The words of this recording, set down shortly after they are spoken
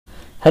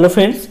Hello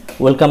friends,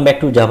 welcome back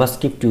to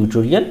JavaScript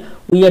tutorial.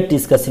 We are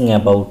discussing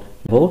about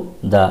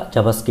the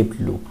JavaScript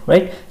loop,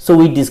 right? So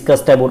we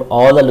discussed about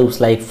all the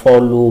loops like for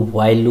loop,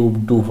 while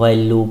loop, do while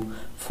loop,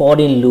 for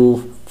in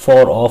loop,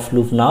 for off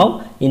loop.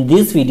 Now in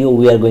this video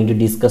we are going to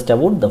discuss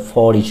about the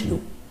for each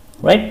loop,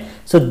 right?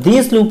 So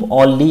this loop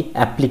only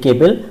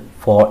applicable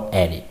for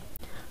array.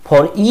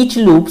 For each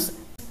loops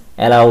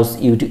allows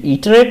you to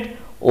iterate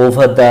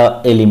over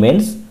the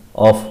elements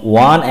of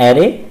one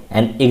array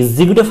and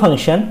execute a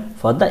function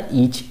for the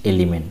each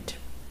element.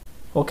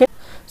 Okay,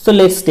 so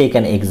let's take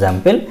an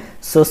example.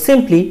 So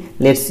simply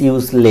let's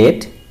use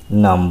let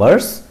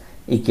numbers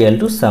equal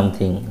to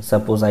something.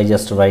 Suppose I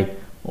just write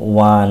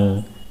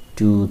 1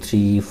 2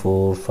 3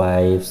 4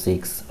 5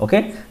 6.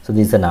 Okay, so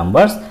these are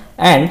numbers,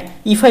 and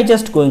if I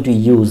just going to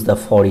use the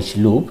for each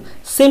loop,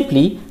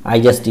 simply I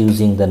just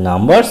using the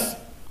numbers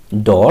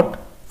dot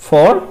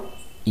for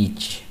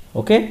each.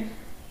 Okay,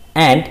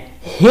 and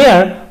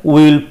here we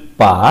will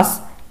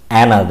pass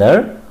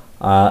another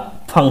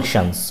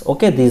functions.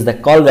 Okay, this is the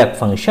callback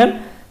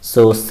function.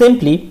 So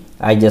simply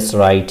I just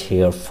write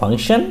here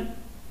function,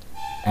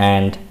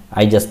 and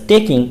I just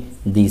taking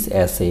this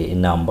as a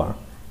number,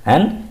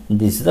 and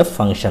this is the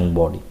function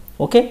body.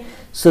 Okay,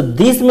 so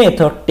this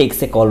method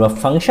takes a callback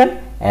function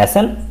as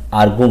an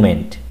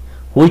argument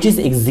which is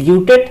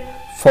executed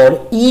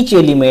for each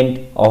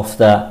element of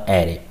the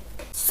array.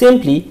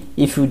 Simply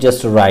if you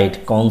just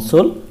write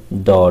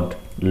console.log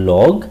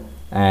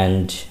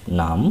and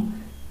num,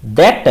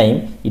 that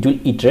time it will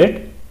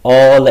iterate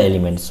all the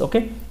elements.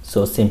 Okay,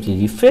 so simply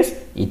refresh,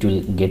 it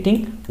will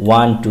getting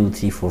 1 2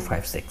 3 4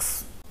 5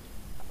 6.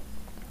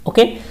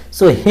 Okay,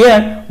 so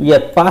here we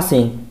are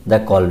passing the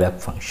callback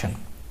function.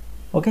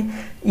 Okay,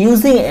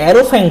 using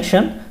arrow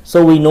function,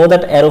 so we know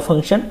that arrow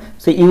function,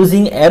 so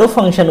using arrow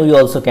function we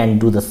also can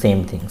do the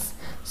same things.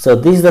 So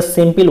this is the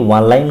simple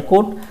one line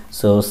code.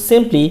 So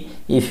simply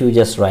if you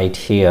just write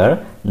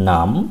here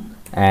num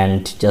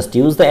and just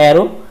use the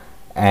arrow,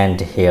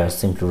 and here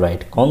simply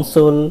write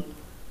console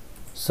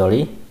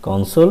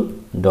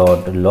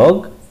dot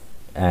log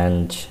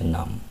and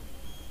num.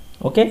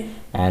 Okay,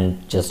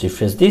 and just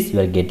refresh this, you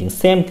are getting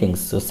same things.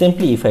 So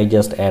simply if I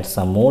just add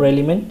some more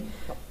element,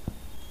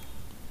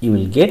 you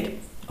will get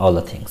all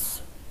the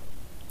things.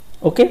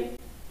 Okay,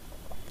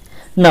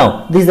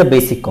 now this is the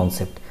basic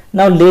concept.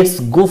 Now let's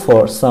go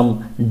for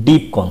some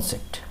deep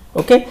concept.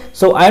 Okay,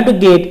 so I have to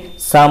get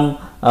some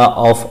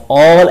of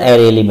all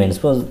array elements,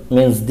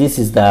 means this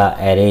is the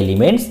array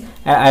elements,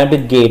 and I have to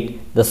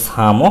get the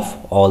sum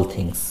of all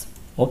things.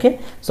 Okay,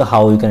 so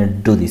how you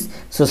can do this?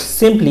 So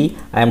simply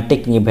I am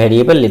taking a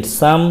variable, let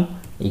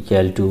sum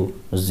equal to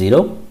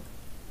 0,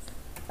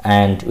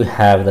 and we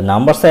have the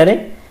numbers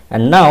array,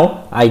 and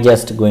now I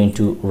just going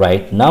to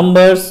write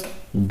numbers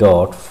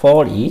dot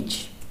for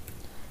each,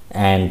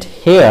 and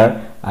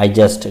here I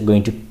just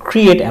going to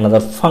create another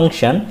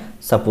function.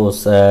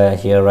 Suppose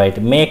here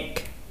write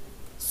make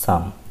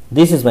sum.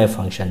 This is my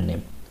function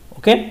name.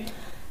 Okay,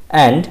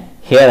 and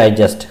here I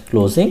just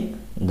closing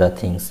the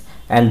things,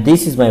 and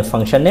this is my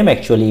function name.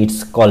 Actually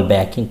it's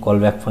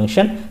callback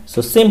function.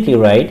 So simply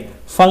write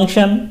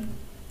function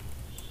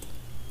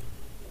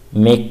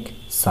make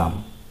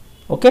sum.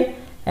 Okay,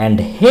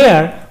 and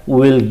here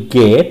we will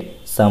get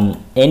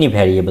some any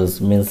variables,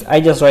 means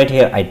I just write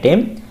here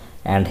item,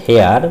 and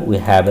here we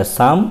have a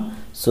sum.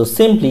 So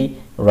simply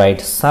write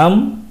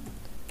sum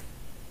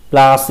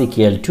plus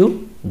equal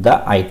to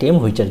the item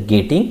which are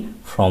getting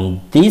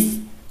from this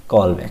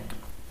callback.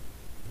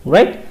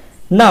 Right,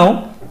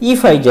 now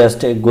if I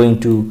just going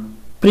to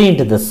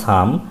print the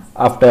sum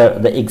after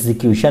the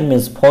execution,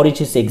 means for each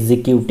is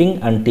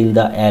executing until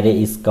the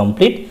array is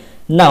complete.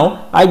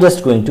 Now I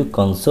just going to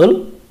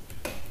console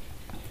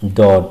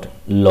dot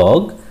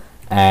log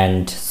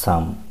and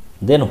sum.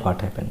 Then what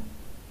happened?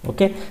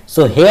 Okay,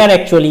 so here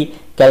actually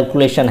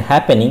calculation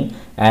happening,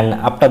 and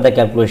after the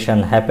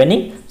calculation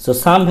happening, so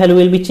some value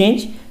will be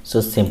changed. So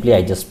simply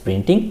I just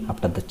printing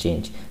after the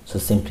change. So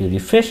simply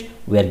refresh,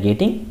 we are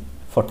getting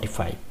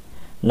 45.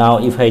 Now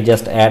if I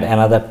just add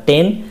another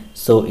 10,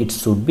 so it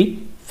should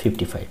be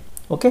 55.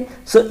 Okay,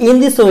 so in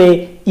this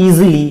way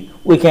easily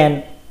we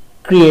can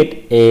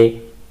create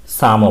a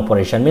sum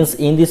operation, means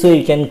in this way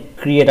you can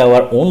create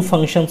our own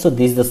function. So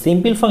this is the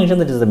simple function,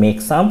 that is the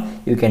make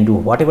sum. You can do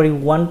whatever you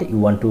want.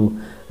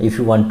 If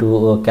you want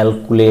to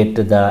calculate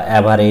the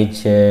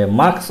average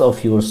marks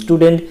of your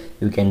student,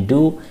 you can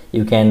do.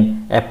 You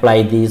can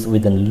apply this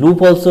within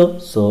loop also.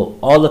 So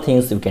all the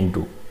things you can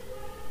do.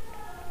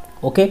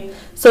 Okay,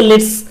 so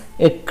let's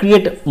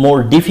create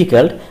more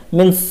difficult,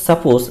 means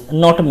suppose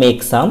not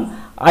make sum,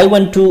 I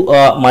want to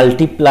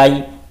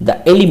multiply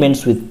the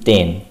elements with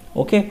 10.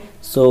 Okay,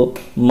 so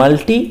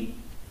multi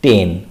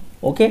 10.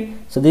 Okay,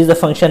 so this is the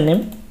function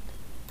name,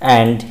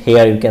 and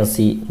here you can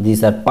see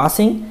these are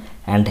passing,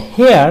 and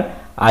here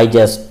I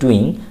just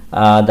doing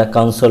the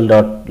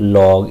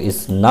console.log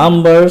is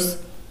numbers.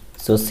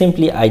 So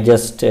simply I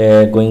just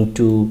going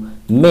to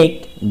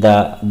make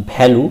the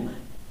value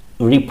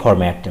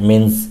reformat,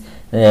 means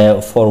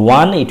for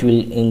 1 it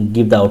will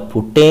give the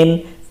output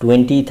 10,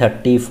 20,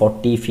 30,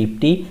 40,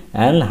 50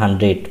 and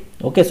 100.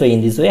 Okay, so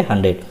in this way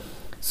 100.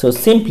 So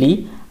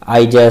simply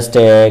I just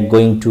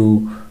going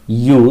to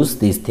use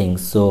these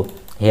things. So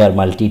here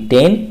multi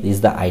 10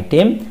 is the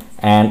item,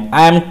 and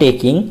I am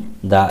taking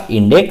the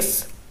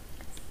index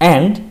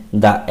and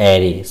the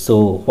array.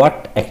 So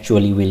what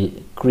actually will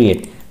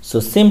create? So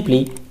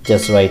simply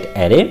just write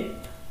array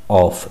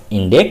of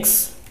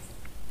index,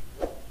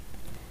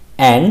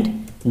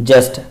 and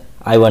just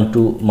I want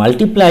to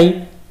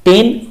multiply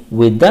 10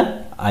 with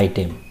the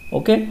item.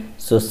 Okay,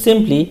 so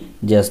simply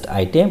just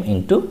item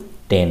into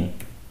 10.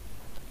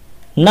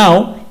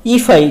 Now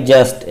if I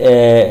just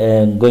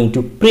going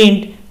to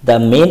print the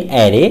main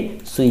array,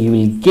 so you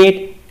will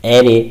get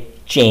array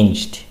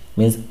changed,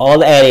 means all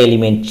the array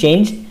element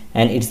changed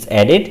and it's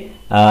added,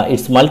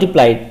 it's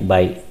multiplied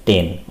by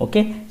 10.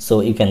 Okay,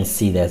 so you can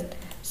see that.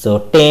 So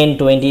 10,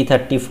 20,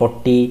 30,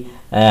 40,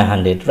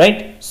 100,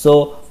 right?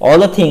 So all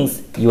the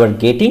things you are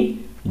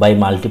getting by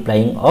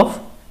multiplying of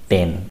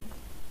 10.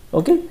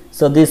 Okay,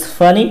 so this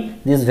funny,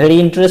 this very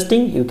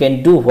interesting. You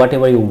can do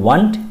whatever you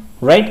want,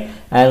 right?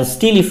 And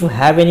still, if you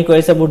have any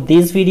queries about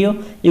this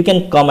video, you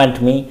can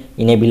comment me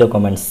in a below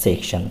comment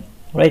section,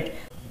 right?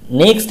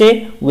 Next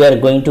day we are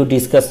going to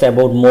discuss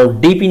about more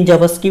deep in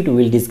JavaScript.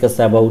 We will discuss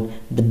about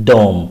the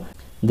DOM.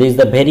 This is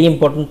the very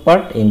important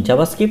part in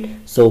JavaScript.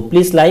 So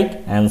please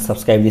like and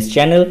subscribe this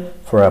channel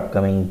for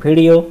upcoming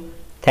video.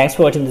 Thanks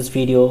for watching this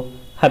video.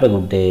 Have a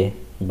good day.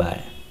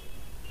 Bye.